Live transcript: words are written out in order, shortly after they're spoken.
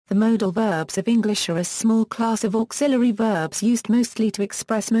The modal verbs of English are a small class of auxiliary verbs used mostly to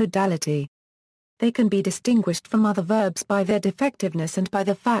express modality. They can be distinguished from other verbs by their defectiveness and by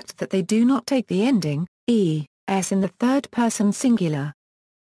the fact that they do not take the ending, es in the third person singular.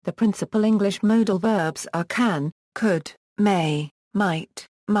 The principal English modal verbs are can, could, may, might,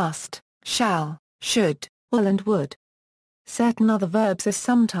 must, shall, should, will and would. Certain other verbs are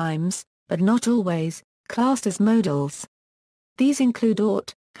sometimes, but not always, classed as modals. These include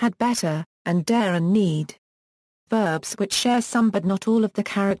ought, had better, and dare and need. Verbs which share some but not all of the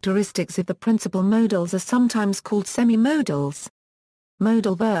characteristics of the principal modals are sometimes called semimodals.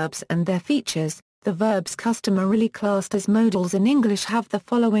 Modal verbs and their features. The verbs customarily classed as modals in English have the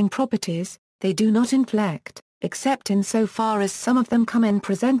following properties: they do not inflect, except insofar as some of them come in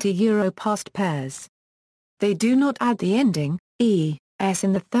present-past pairs. They do not add the ending, es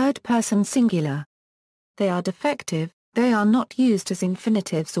in the third person singular. They are defective. They are not used as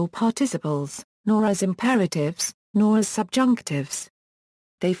infinitives or participles, nor as imperatives, nor as subjunctives.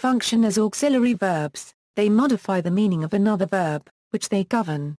 They function as auxiliary verbs. They modify the meaning of another verb, which they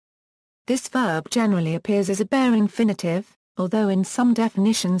govern. This verb generally appears as a bare infinitive, although in some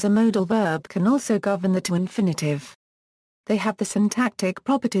definitions a modal verb can also govern the to infinitive. They have the syntactic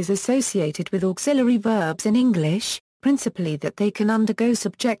properties associated with auxiliary verbs in English, principally that they can undergo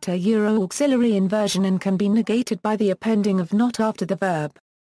subject-auxiliary inversion and can be negated by the appending of not after the verb.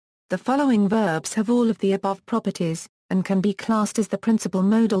 The following verbs have all of the above properties, and can be classed as the principal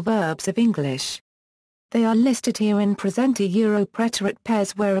modal verbs of English. They are listed here in present-preterite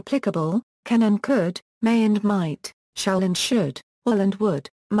pairs where applicable: can and could, may and might, shall and should, will and would,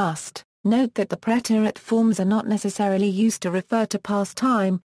 must. Note that the preterite forms are not necessarily used to refer to past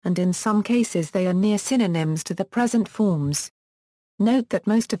time, and in some cases they are near synonyms to the present forms. Note that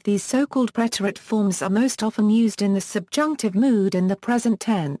most of these so-called preterite forms are most often used in the subjunctive mood in the present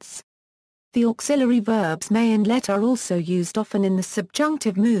tense. The auxiliary verbs may and let are also used often in the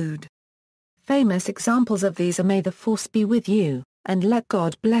subjunctive mood. Famous examples of these are "may the force be with you," and "let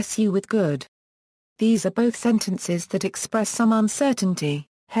God bless you with good." These are both sentences that express some uncertainty,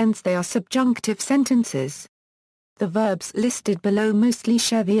 hence they are subjunctive sentences. The verbs listed below mostly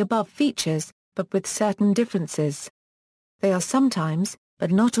share the above features, but with certain differences. They are sometimes, but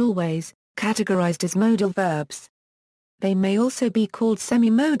not always, categorized as modal verbs. They may also be called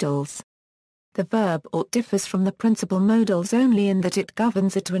semimodals. The verb ought differs from the principal modals only in that it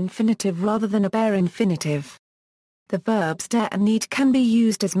governs a to infinitive rather than a bare infinitive. The verbs dare and need can be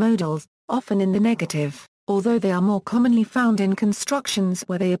used as modals, often in the negative, although they are more commonly found in constructions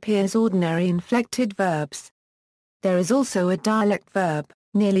where they appear as ordinary inflected verbs. There is also a dialect verb,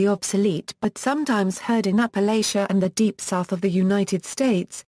 nearly obsolete but sometimes heard in Appalachia and the deep south of the United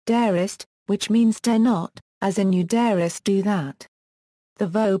States, darest, which means dare not, as in you darest do that. The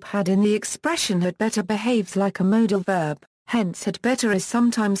verb had in the expression had better behaves like a modal verb, hence had better is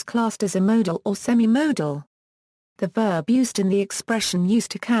sometimes classed as a modal or semimodal. The verb used in the expression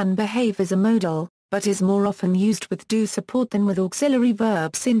used to can behave as a modal, but is more often used with do support than with auxiliary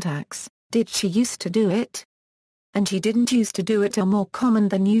verb syntax. Did she used to do it? And she didn't used to do it are more common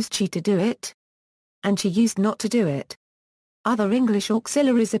than used she to do it. And she used not to do it. Other English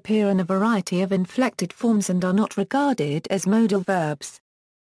auxiliaries appear in a variety of inflected forms and are not regarded as modal verbs.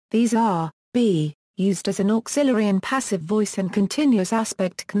 These are, be, used as an auxiliary in passive voice and continuous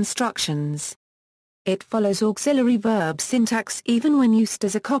aspect constructions. It follows auxiliary verb syntax even when used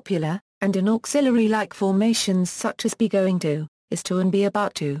as a copula, and in auxiliary-like formations such as be going to, is to and be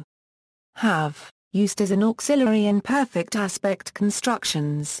about to. Have, used as an auxiliary in perfect aspect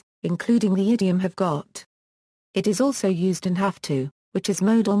constructions, including the idiom have got. It is also used in have to, which is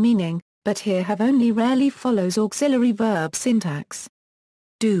modal meaning, but here have only rarely follows auxiliary verb syntax.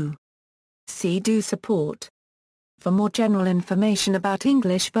 Do. See do support. For more general information about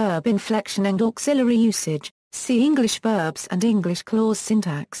English verb inflection and auxiliary usage, see English verbs and English clause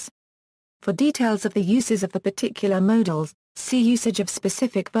syntax. For details of the uses of the particular modals, see usage of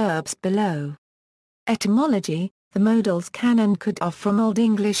specific verbs below. Etymology: the modals can and could are from Old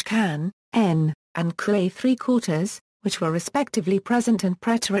English can, n, and cre 3/4, which were respectively present and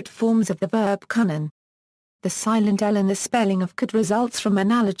preterite forms of the verb kunnen. The silent L in the spelling of could results from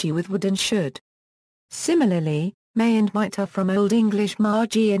analogy with would and should. Similarly, may and might are from Old English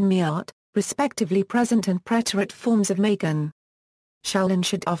margi and miart, respectively present and preterite forms of magen. Shall and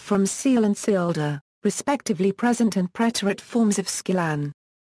should are from seal and sealda, respectively present and preterite forms of skillan.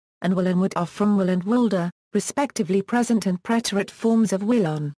 And will and would are from will and wilda, respectively present and preterite forms of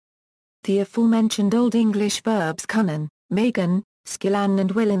willon. The aforementioned Old English verbs kunnen, magen, skillan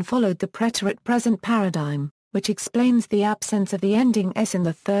and willen followed the preterite present paradigm, which explains the absence of the ending s in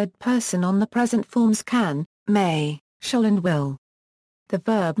the third person on the present forms can, may, shall and will. The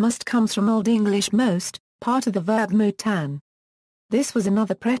verb must comes from Old English most, part of the verb motan. This was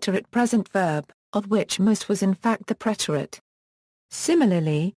another preterite present verb, of which most was in fact the preterite.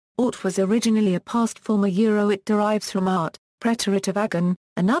 Similarly, ought was originally a past form. It derives from art, preterite of agon,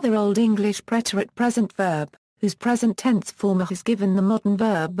 another Old English preterite present verb, whose present tense form has given the modern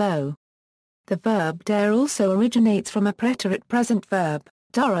verb bow. The verb dare also originates from a preterite present verb,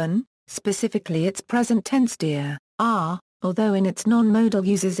 duren, specifically its present tense dear, although in its non-modal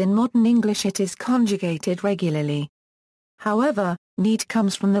uses in modern English it is conjugated regularly. However, need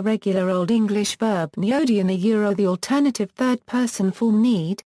comes from the regular Old English verb neodian. The alternative third-person form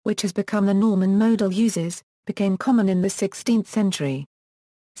need, which has become the norm in modal uses, became common in the 16th century.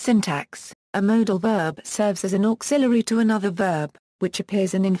 Syntax: a modal verb serves as an auxiliary to another verb, which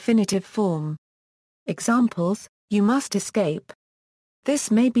appears in infinitive form. Examples: you must escape. This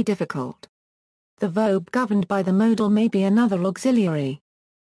may be difficult. The verb governed by the modal may be another auxiliary.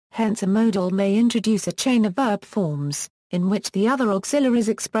 Hence a modal may introduce a chain of verb forms, in which the other auxiliaries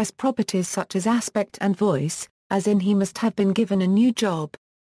express properties such as aspect and voice, as in he must have been given a new job.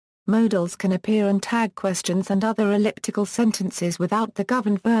 Modals can appear in tag questions and other elliptical sentences without the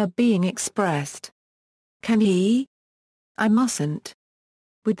governed verb being expressed. Can he? I mustn't.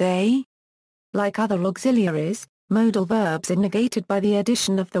 Would they? Like other auxiliaries, modal verbs are negated by the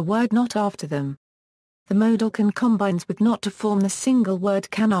addition of the word not after them. The modal can combines with not to form the single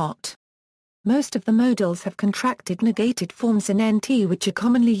word cannot. Most of the modals have contracted negated forms in NT which are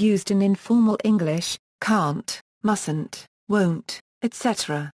commonly used in informal English: can't, mustn't, won't,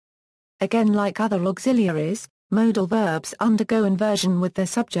 etc. Again, like other auxiliaries, modal verbs undergo inversion with their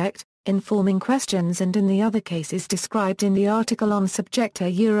subject, in forming questions and in the other cases described in the article on subject.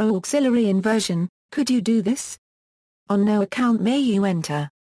 Auxiliary inversion: could you do this? On no account may you enter.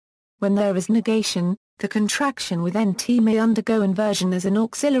 When there is negation, the contraction with NT may undergo inversion as an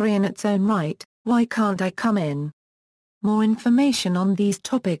auxiliary in its own right: why can't I come in? More information on these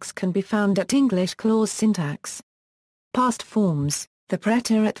topics can be found at English clause syntax. Past forms: the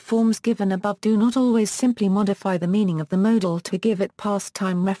preterite forms given above do not always simply modify the meaning of the modal to give it past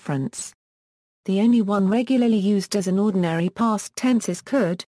time reference. The only one regularly used as an ordinary past tense is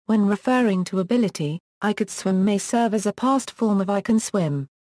could, when referring to ability. I could swim may serve as a past form of I can swim.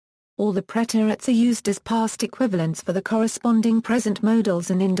 All the preterites are used as past equivalents for the corresponding present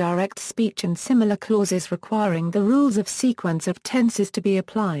modals in indirect speech and similar clauses requiring the rules of sequence of tenses to be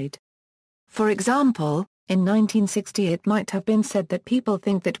applied. For example, in 1960 it might have been said that people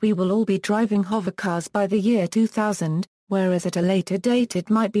think that we will all be driving hovercars by the year 2000, whereas at a later date it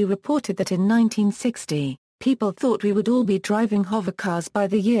might be reported that in 1960, people thought we would all be driving hovercars by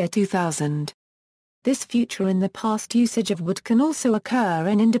the year 2000. This future in the past usage of would can also occur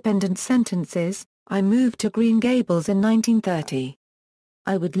in independent sentences: I moved to Green Gables in 1930.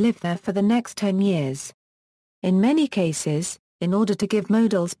 I would live there for the next 10 years. In many cases, in order to give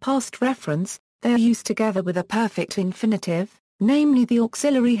modals past reference, they are used together with a perfect infinitive, namely the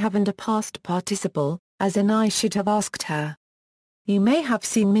auxiliary have and a past participle, as in I should have asked her. You may have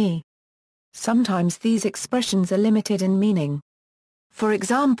seen me. Sometimes these expressions are limited in meaning. For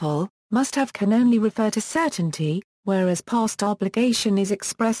example, must have can only refer to certainty, whereas past obligation is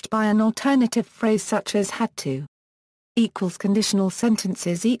expressed by an alternative phrase such as had to. Conditional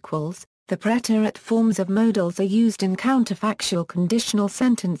sentences equals, the preterite forms of modals are used in counterfactual conditional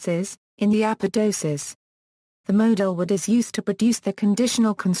sentences, in the apodosis. The modal would is used to produce the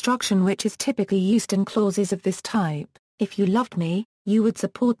conditional construction which is typically used in clauses of this type: if you loved me, you would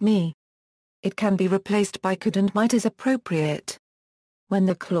support me. It can be replaced by could and might as appropriate. When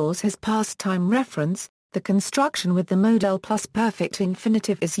the clause has past time reference, the construction with the modal plus perfect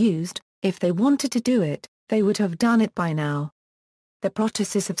infinitive is used: if they wanted to do it, they would have done it by now. The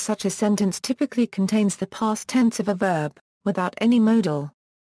protasis of such a sentence typically contains the past tense of a verb, without any modal.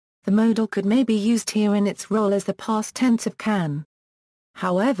 The modal could may be used here in its role as the past tense of can.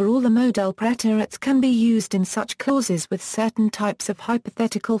 However, all the modal preterites can be used in such clauses with certain types of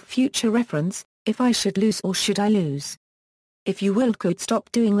hypothetical future reference: if I should lose or should I lose. If you will could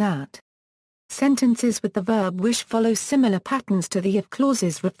stop doing that. Sentences with the verb wish follow similar patterns to the if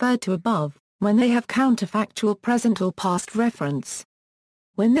clauses referred to above, when they have counterfactual present or past reference.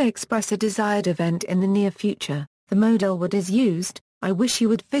 When they express a desired event in the near future, the modal would is used: I wish you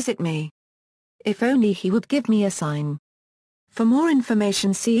would visit me. If only he would give me a sign. For more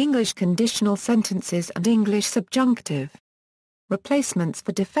information see English conditional sentences and English subjunctive. Replacements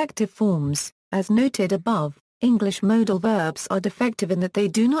for defective forms: as noted above, English modal verbs are defective in that they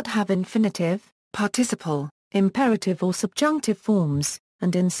do not have infinitive, participle, imperative or subjunctive forms,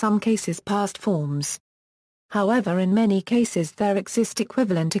 and in some cases past forms. However, in many cases there exist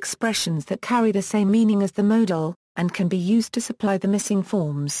equivalent expressions that carry the same meaning as the modal, and can be used to supply the missing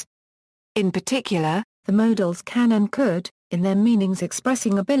forms. In particular, the modals can and could, in their meanings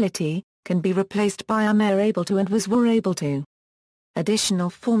expressing ability, can be replaced by am able to and was were able to. Additional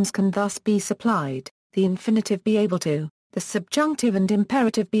forms can thus be supplied, the infinitive be able to, the subjunctive and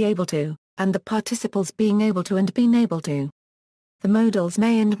imperative be able to, and the participles being able to and been able to. The modals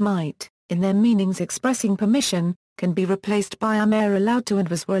may and might, in their meanings expressing permission, can be replaced by am allowed to and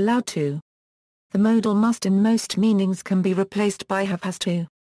was were allowed to. The modal must in most meanings can be replaced by have has to.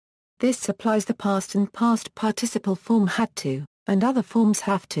 This supplies the past and past participle form had to, and other forms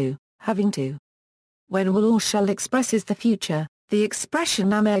have to, having to. When will or shall expresses the future, the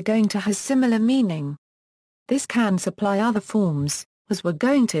expression am going to has similar meaning. This can supply other forms, was were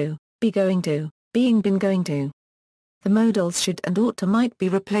going to, be going to, being been going to. The modals should and ought to might be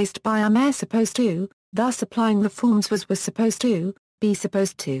replaced by am supposed to, thus supplying the forms was supposed to, be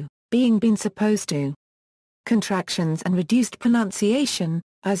supposed to, being been supposed to. Contractions and reduced pronunciation,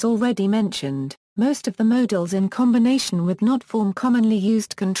 as already mentioned, most of the modals in combination with not form commonly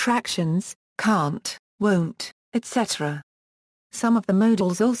used contractions, can't, won't, etc. Some of the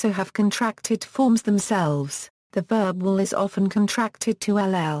modals also have contracted forms themselves. The verb will is often contracted to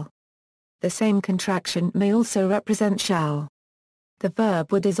ll. The same contraction may also represent shall. The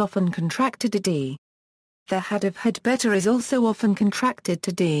verb would is often contracted to d. The had better is also often contracted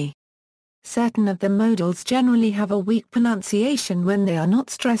to d. Certain of the modals generally have a weak pronunciation when they are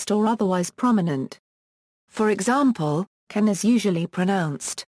not stressed or otherwise prominent. For example, can is usually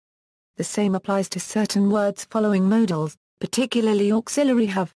pronounced. The same applies to certain words following modals, particularly auxiliary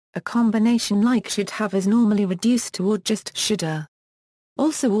have. A combination like should have is normally reduced to or just shoulda.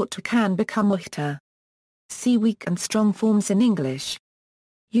 Also ought to can become oughta. See weak and strong forms in English.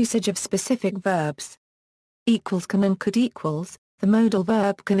 Usage of specific verbs. Equals can and could equals. The modal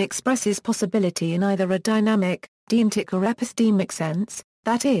verb can expresses possibility in either a dynamic, deontic or epistemic sense,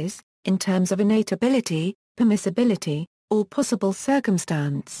 that is, in terms of innate ability, permissibility, or possible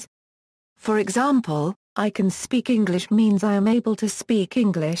circumstance. For example, I can speak English means I am able to speak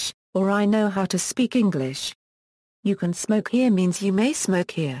English, or I know how to speak English. You can smoke here means you may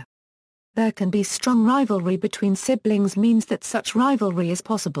smoke here. There can be strong rivalry between siblings means that such rivalry is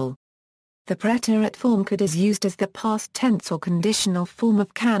possible. The preterite form could is used as the past tense or conditional form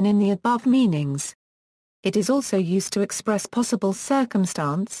of can in the above meanings. It is also used to express possible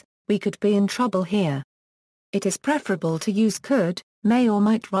circumstance, we could be in trouble here. It is preferable to use could, may or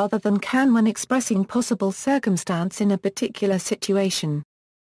might rather than can when expressing possible circumstance in a particular situation.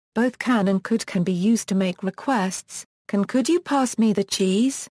 Both can and could can be used to make requests. Could you pass me the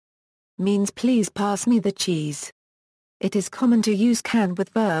cheese? Means please pass me the cheese. It is common to use can with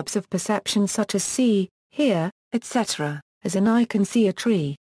verbs of perception such as see, hear, etc., as in I can see a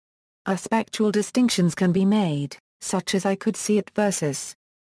tree. Aspectual distinctions can be made, such as I could see it versus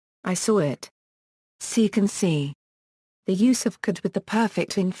I saw it. See can see. The use of could with the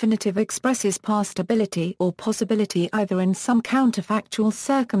perfect infinitive expresses past ability or possibility either in some counterfactual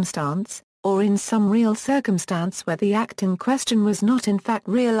circumstance, or in some real circumstance where the act in question was not in fact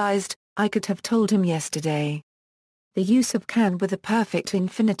realized. I could have told him yesterday. The use of can with the perfect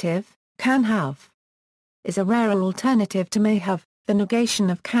infinitive, can have, is a rarer alternative to may have. The negation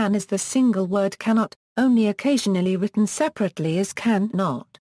of can is the single word cannot, only occasionally written separately as can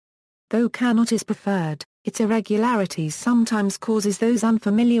not. Though cannot is preferred, its irregularities sometimes causes those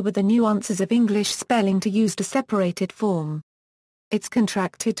unfamiliar with the nuances of English spelling to use a separated form. Its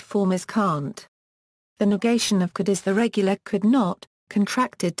contracted form is can't. The negation of could is the regular could not,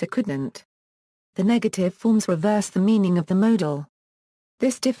 contracted to couldn't. The negative forms reverse the meaning of the modal.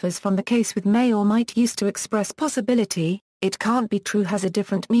 This differs from the case with may or might used to express possibility. It can't be true has a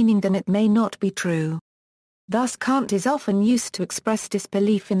different meaning than it may not be true. Thus can't is often used to express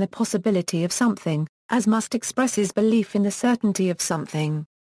disbelief in the possibility of something, as must expresses belief in the certainty of something.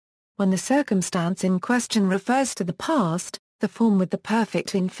 When the circumstance in question refers to the past, the form with the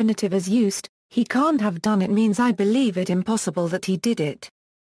perfect infinitive is used. He can't have done it means I believe it impossible that he did it.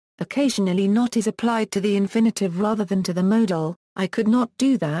 Occasionally not is applied to the infinitive rather than to the modal, I could not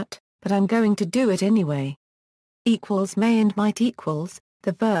do that, but I'm going to do it anyway. Equals may and might equals,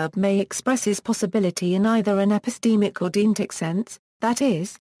 the verb may expresses possibility in either an epistemic or deontic sense, that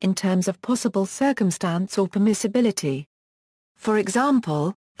is, in terms of possible circumstance or permissibility. For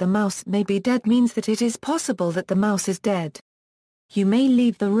example, the mouse may be dead means that it is possible that the mouse is dead. You may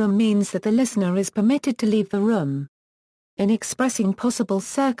leave the room means that the listener is permitted to leave the room. In expressing possible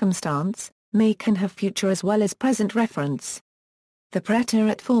circumstance, May can have future as well as present reference. The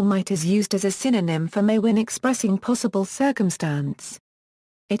preterite form might is used as a synonym for may when expressing possible circumstance.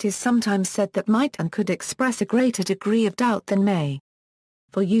 It is sometimes said that might and could express a greater degree of doubt than may.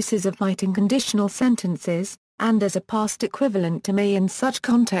 For uses of might in conditional sentences, and as a past equivalent to may in such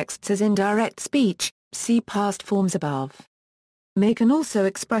contexts as indirect speech, see past forms above. May can also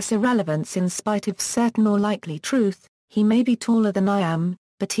express irrelevance in spite of certain or likely truth. He may be taller than I am,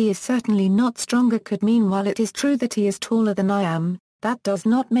 but he is certainly not stronger could mean while it is true that he is taller than I am, that does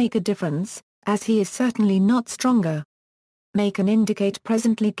not make a difference, as he is certainly not stronger. May can indicate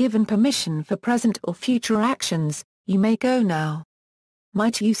presently given permission for present or future actions, you may go now.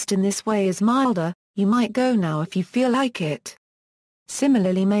 Might used in this way is milder, you might go now if you feel like it.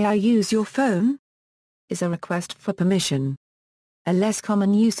 Similarly, may I use your phone? Is a request for permission. A less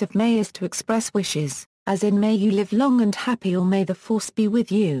common use of may is to express wishes, as in may you live long and happy or may the force be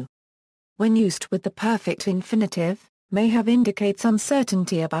with you. When used with the perfect infinitive, may have indicates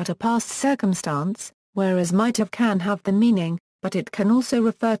uncertainty about a past circumstance, whereas might have can have the meaning, but it can also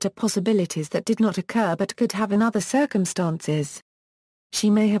refer to possibilities that did not occur but could have in other circumstances. She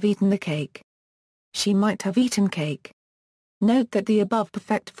may have eaten the cake. She might have eaten cake. Note that the above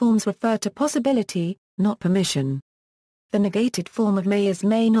perfect forms refer to possibility, not permission. The negated form of may is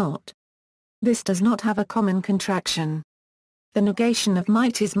may not. This does not have a common contraction. The negation of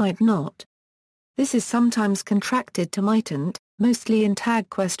might is might not. This is sometimes contracted to mightn't, mostly in tag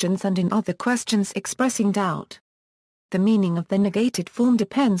questions and in other questions expressing doubt. The meaning of the negated form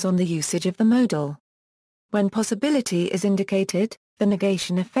depends on the usage of the modal. When possibility is indicated, the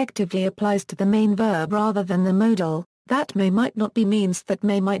negation effectively applies to the main verb rather than the modal. That may might not be means that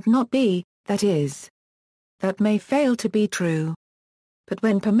may might not be, that is. That may fail to be true. But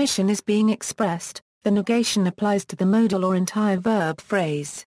when permission is being expressed, the negation applies to the modal or entire verb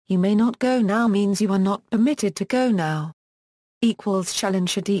phrase. You may not go now means you are not permitted to go now. Equals shall and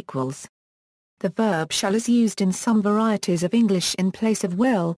should equals. The verb shall is used in some varieties of English in place of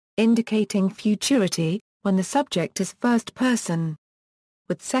will, indicating futurity, when the subject is first person.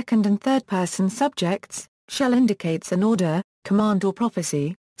 With second and third person subjects, shall indicates an order, command or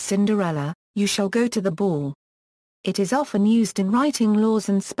prophecy. Cinderella, you shall go to the ball. It is often used in writing laws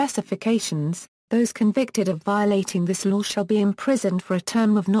and specifications. Those convicted of violating this law shall be imprisoned for a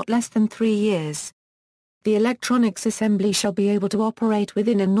term of not less than 3 years. The electronics assembly shall be able to operate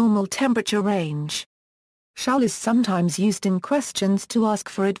within a normal temperature range. Shall is sometimes used in questions to ask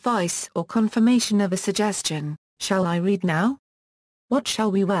for advice or confirmation of a suggestion. Shall I read now? What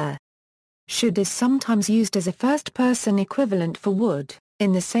shall we wear? Should is sometimes used as a first-person equivalent for would,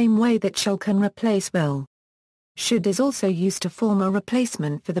 in the same way that shall can replace will. Should is also used to form a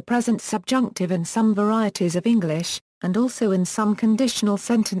replacement for the present subjunctive in some varieties of English, and also in some conditional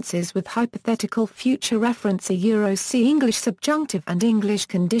sentences with hypothetical future reference. See English subjunctive and English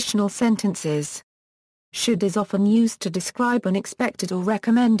conditional sentences. Should is often used to describe an expected or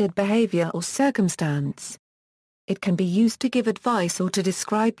recommended behavior or circumstance. It can be used to give advice or to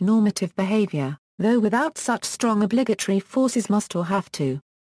describe normative behavior, though without such strong obligatory forces must or have to.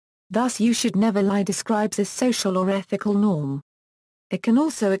 Thus you should never lie describes a social or ethical norm. It can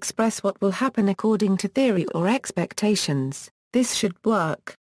also express what will happen according to theory or expectations. This should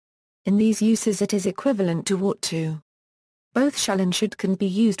work. In these uses it is equivalent to ought to. Both shall and should can be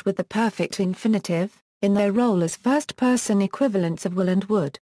used with the perfect infinitive, in their role as first-person equivalents of will and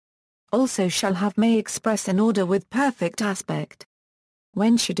would. Also shall have may express an order with perfect aspect.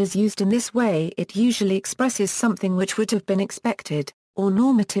 When should is used in this way it usually expresses something which would have been expected, or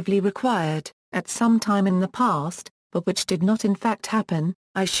normatively required, at some time in the past, but which did not in fact happen.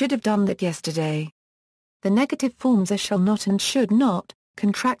 I should have done that yesterday. The negative forms are shall not and should not,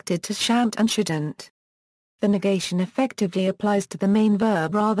 contracted to shan't and shouldn't. The negation effectively applies to the main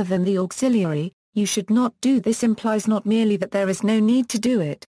verb rather than the auxiliary. You should not do this implies not merely that there is no need to do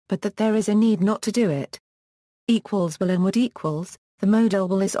it, but that there is a need not to do it. Equals will and would equals, the modal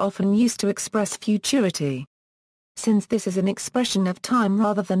will is often used to express futurity. Since this is an expression of time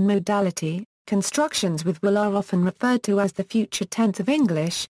rather than modality, constructions with will are often referred to as the future tense of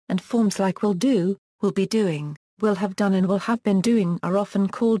English, and forms like will do, will be doing, will have done and will have been doing are often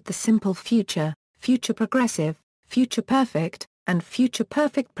called the simple future, future progressive, future perfect, and future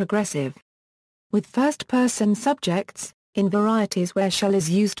perfect progressive. With first-person subjects, in varieties where shall is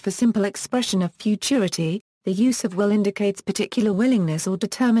used for simple expression of futurity, the use of will indicates particular willingness or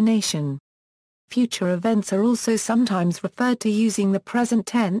determination. Future events are also sometimes referred to using the present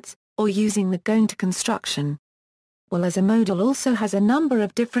tense, or using the going to construction. Will as a modal also has a number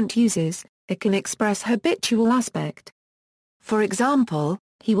of different uses. It can express habitual aspect. For example,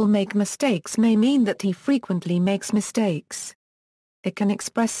 He will make mistakes may mean that he frequently makes mistakes. It can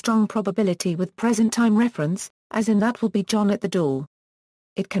express strong probability with present time reference, as in that will be John at the door.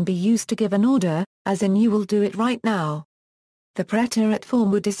 It can be used to give an order, as in you will do it right now. The preterite form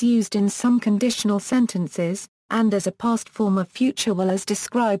would is used in some conditional sentences, and as a past form of future will as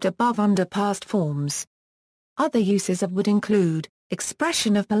described above under past forms. Other uses of would include,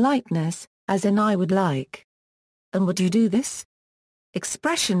 expression of politeness, as in I would like. And would you do this?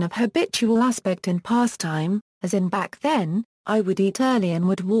 Expression of habitual aspect in past time, as in back then, I would eat early and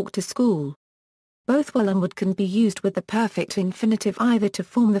would walk to school. Both will and would can be used with the perfect infinitive either to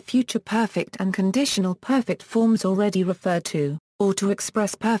form the future perfect and conditional perfect forms already referred to, or to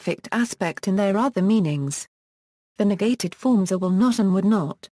express perfect aspect in their other meanings. The negated forms are will not and would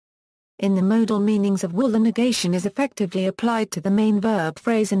not. In the modal meanings of will, the negation is effectively applied to the main verb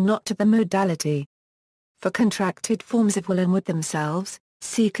phrase and not to the modality. For contracted forms of will and would themselves,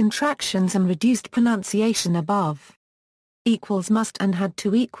 see contractions and reduced pronunciation above. Equals must and had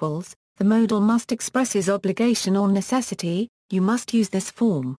to equals, the modal must expresses obligation or necessity, you must use this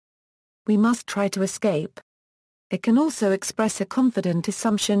form. We must try to escape. It can also express a confident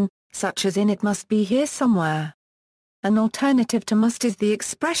assumption, such as in it must be here somewhere. An alternative to must is the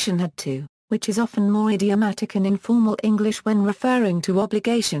expression had to, which is often more idiomatic in informal English when referring to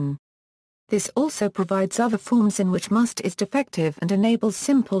obligation. This also provides other forms in which must is defective and enables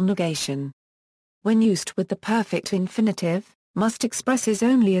simple negation. When used with the perfect infinitive, must expresses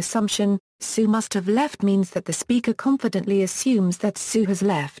only assumption. Sue must have left means that the speaker confidently assumes that Sue has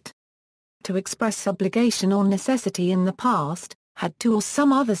left. To express obligation or necessity in the past, had to or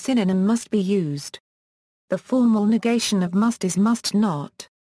some other synonym must be used. The formal negation of must is must not.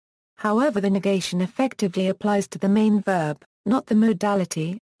 However, the negation effectively applies to the main verb, not the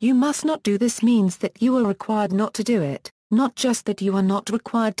modality. You must not do this means that you are required not to do it, not just that you are not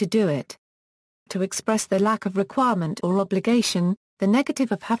required to do it. To express the lack of requirement or obligation, the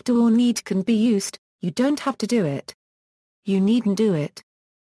negative of have to or need can be used, you don't have to do it. You needn't do it.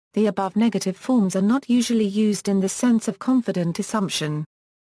 The above negative forms are not usually used in the sense of confident assumption.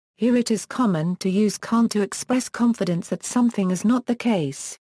 Here it is common to use can't to express confidence that something is not the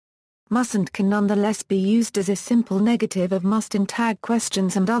case. Mustn't can nonetheless be used as a simple negative of must in tag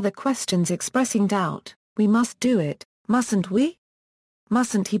questions and other questions expressing doubt. We must do it, mustn't we?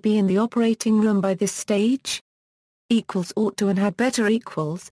 Mustn't he be in the operating room by this stage? Equals ought to and had better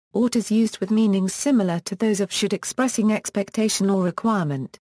equals, ought is used with meanings similar to those of should expressing expectation or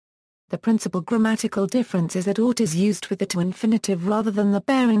requirement. The principal grammatical difference is that ought is used with the to infinitive rather than the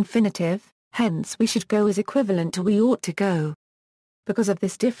bare infinitive, hence we should go is equivalent to we ought to go. Because of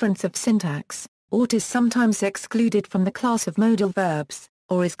this difference of syntax, ought is sometimes excluded from the class of modal verbs,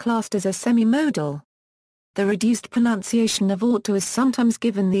 or is classed as a semimodal. The reduced pronunciation of ought to is sometimes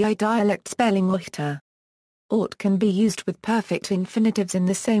given the I-dialect spelling oughta. Ought can be used with perfect infinitives in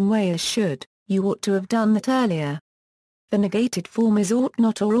the same way as should, you ought to have done that earlier. The negated form is ought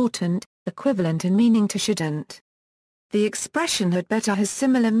not or oughtn't, equivalent in meaning to shouldn't. The expression had better has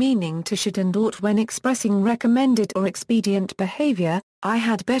similar meaning to should and ought when expressing recommended or expedient behavior. I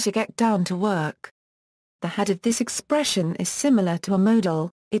had better get down to work. The had of this expression is similar to a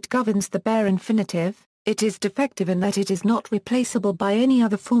modal, it governs the bare infinitive, it is defective in that it is not replaceable by any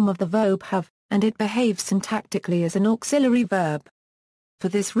other form of the verb have, and it behaves syntactically as an auxiliary verb. For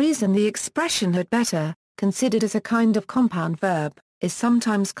this reason the expression had better, considered as a kind of compound verb, is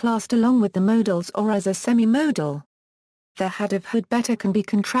sometimes classed along with the modals or as a semimodal. The had of had better can be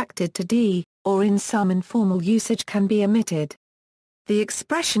contracted to d, or in some informal usage can be omitted. The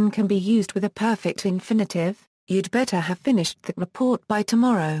expression can be used with a perfect infinitive, you'd better have finished the report by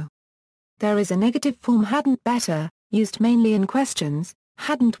tomorrow. There is a negative form hadn't better, used mainly in questions,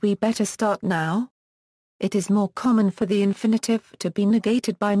 hadn't we better start now? It is more common for the infinitive to be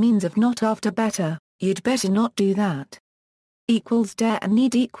negated by means of not after better, you'd better not do that. Equals dare and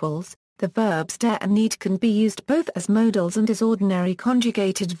need equals, the verbs dare and need can be used both as modals and as ordinary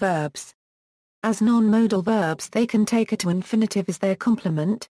conjugated verbs. As non-modal verbs they can take a to infinitive as their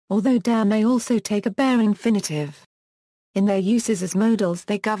complement, although dare may also take a bare infinitive. In their uses as modals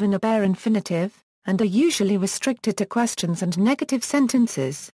they govern a bare infinitive, and are usually restricted to questions and negative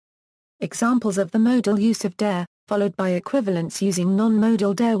sentences. Examples of the modal use of dare, followed by equivalents using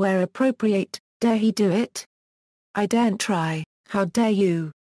non-modal dare where appropriate, dare he do it? I daren't try, how dare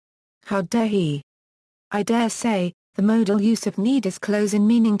you? How dare he? I dare say, the modal use of need is close in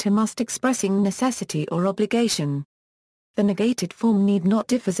meaning to must expressing necessity or obligation. The negated form need not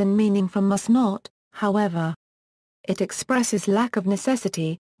differs in meaning from must not, however. It expresses lack of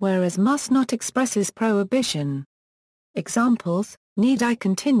necessity, whereas must not expresses prohibition. Examples, Need I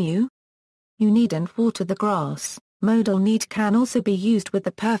continue? You needn't water the grass. Modal need can also be used with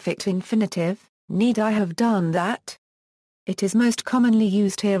the perfect infinitive, need I have done that? It is most commonly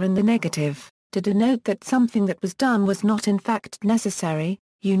used here in the negative, to denote that something that was done was not in fact necessary.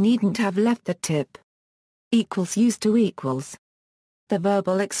 You needn't have left the tip. Equals used to equals. The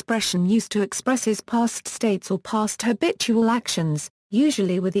verbal expression used to expresses past states or past habitual actions,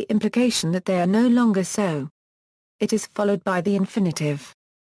 usually with the implication that they are no longer so. It is followed by the infinitive.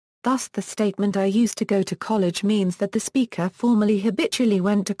 Thus the statement I used to go to college means that the speaker formerly habitually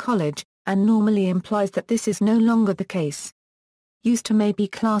went to college, and normally implies that this is no longer the case. Used to may be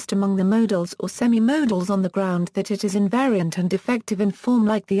classed among the modals or semimodals on the ground that it is invariant and defective in form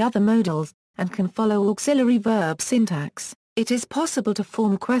like the other modals, and can follow auxiliary verb syntax. It is possible to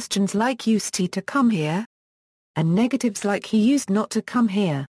form questions like used he to come here? And negatives like he used not to come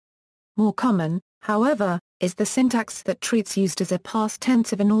here. More common, however, is the syntax that treats used as a past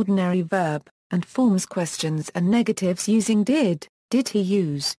tense of an ordinary verb, and forms questions and negatives using did he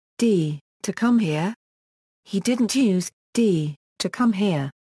use, d, to come here? He didn't use, d, to come here.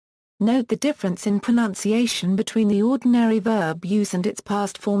 Note the difference in pronunciation between the ordinary verb use and its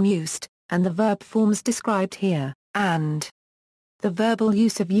past form used, and the verb forms described here, and. The verbal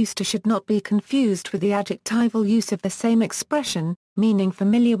use of used to should not be confused with the adjectival use of the same expression, meaning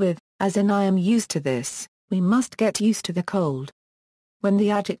familiar with, as in I am used to this, we must get used to the cold. When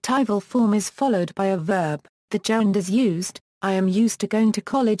the adjectival form is followed by a verb, the gerund is used, I am used to going to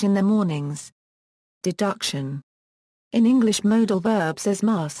college in the mornings. Deduction. In English modal verbs as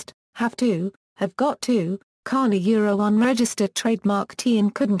must, have to, have got to, can't unregistered trademark T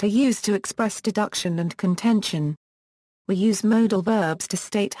and couldn't are used to express deduction and contention. We use modal verbs to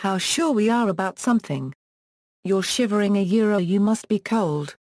state how sure we are about something. You're shivering you must be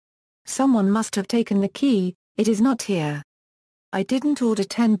cold. Someone must have taken the key, it is not here. I didn't order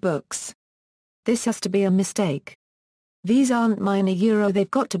 10 books. This has to be a mistake. These aren't mine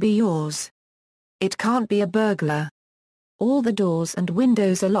they've got to be yours. It can't be a burglar. All the doors and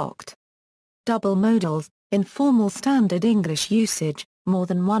windows are locked. Double modals. In formal standard English usage, more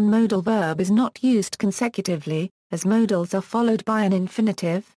than one modal verb is not used consecutively, as modals are followed by an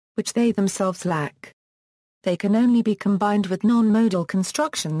infinitive, which they themselves lack. They can only be combined with non-modal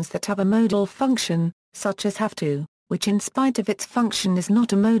constructions that have a modal function, such as have to, which in spite of its function is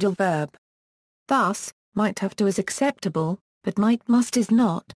not a modal verb. Thus, might have to is acceptable, but might must is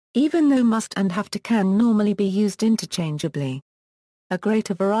not, even though must and have to can normally be used interchangeably. A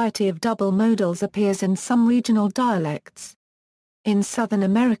greater variety of double modals appears in some regional dialects. In Southern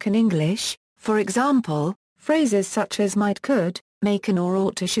American English, for example, phrases such as might could, may can or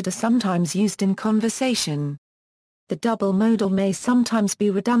ought to should are sometimes used in conversation. The double modal may sometimes be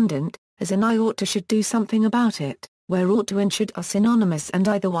redundant, as in I ought to should do something about it, where ought to and should are synonymous and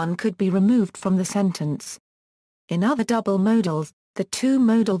either one could be removed from the sentence. In other double modals, the two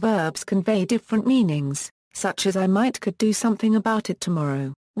modal verbs convey different meanings, such as I might could do something about it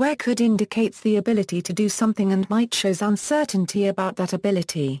tomorrow, where could indicates the ability to do something and might shows uncertainty about that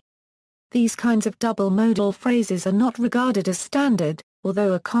ability. These kinds of double modal phrases are not regarded as standard,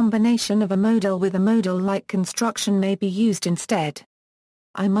 although a combination of a modal with a modal-like construction may be used instead.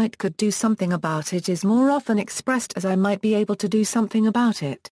 I might could do something about it is more often expressed as I might be able to do something about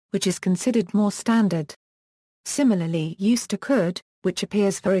it, which is considered more standard. Similarly, used to could, which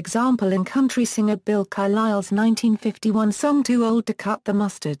appears for example in country singer Bill Carlisle's 1951 song Too Old to Cut the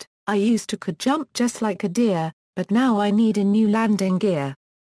Mustard, I used to could jump just like a deer, but now I need a new landing gear.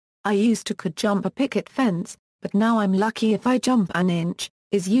 I used to could jump a picket fence, but now I'm lucky if I jump an inch,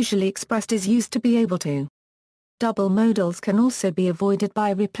 is usually expressed as used to be able to. Double modals can also be avoided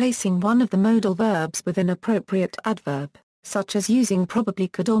by replacing one of the modal verbs with an appropriate adverb, such as using probably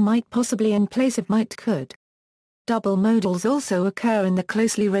could or might possibly in place of might could. Double modals also occur in the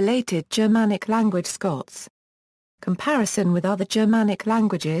closely related Germanic language Scots. Comparison with other Germanic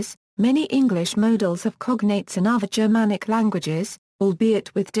languages, many English modals have cognates in other Germanic languages,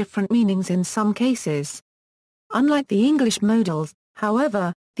 albeit with different meanings in some cases. Unlike the English modals,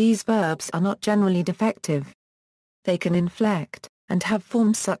 however, these verbs are not generally defective. They can inflect, and have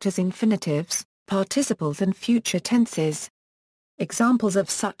forms such as infinitives, participles and future tenses. Examples of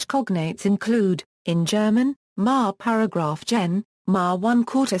such cognates include, in German, ma paragraph gen, ma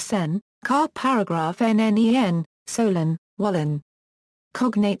 1/4 sen, car paragraph nnen, sollen, wollen.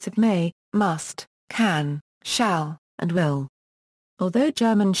 Cognates of may, must, can, shall, and will. Although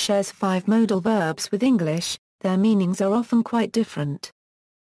German shares 5 modal verbs with English, their meanings are often quite different.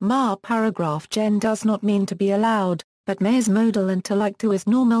 Ma paragraph gen does not mean to be allowed, but may is modal and to like to is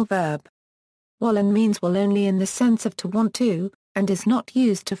normal verb. Wollen means will only in the sense of to want to, and is not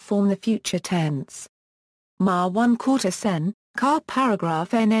used to form the future tense. Ma 1/4 sen, car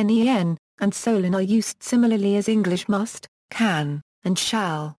paragraph nnen, and solon are used similarly as English must, can, and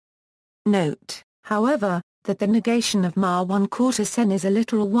shall. Note, however, that the negation of ma 1/4 sen is a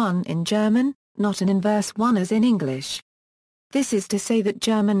literal one in German, not an inverse one as in English. This is to say that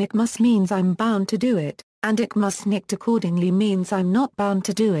German ich muss means I'm bound to do it, and ich muss nicht accordingly means I'm not bound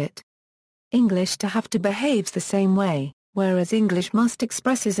to do it. English to have to behaves the same way, whereas English must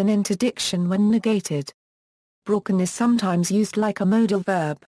expresses an interdiction when negated. Broken is sometimes used like a modal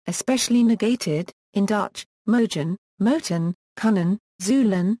verb, especially negated, in Dutch, mogen, moten, kunnen,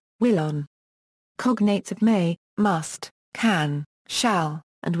 zullen, willen. Cognates of may, must, can, shall,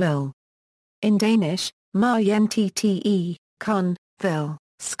 and will. In Danish, tte, kan, vil,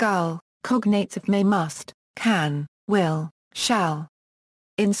 skal, cognates of may must, can, will, shall.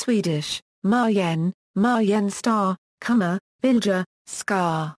 In Swedish, marjen star, kunna, vilja,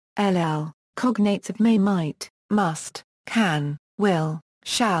 ska, ll, cognates of may might, must, can, will,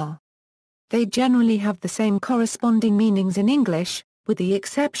 shall. They generally have the same corresponding meanings in English, with the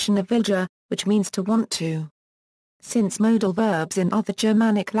exception of vilja, which means to want to. Since modal verbs in other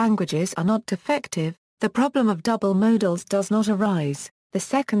Germanic languages are not defective, the problem of double modals does not arise. The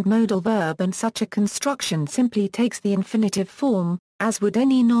second modal verb in such a construction simply takes the infinitive form, as would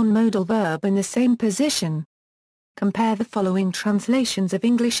any non-modal verb in the same position. Compare the following translations of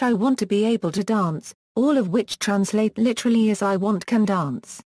English I want to be able to dance, all of which translate literally as I want can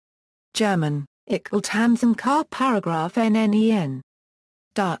dance. German, ich will tanzen car paragraph nnen.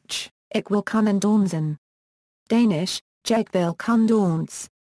 Dutch, ich will kunnen dansen. Danish, jag vil kun dans.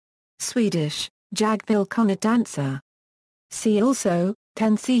 Swedish, jag vil kunna dansa. See also,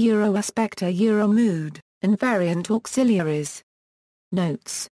 tense euro aspecta euro mood, invariant auxiliaries.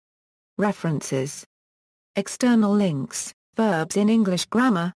 Notes. References. External links, Verbs in English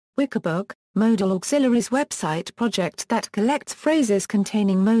Grammar, Wikibook, Modal Auxiliaries website project that collects phrases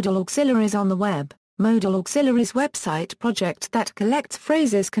containing modal auxiliaries on the web, Modal Auxiliaries website project that collects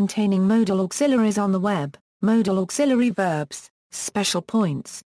phrases containing modal auxiliaries on the web, Modal Auxiliary Verbs, Special Points.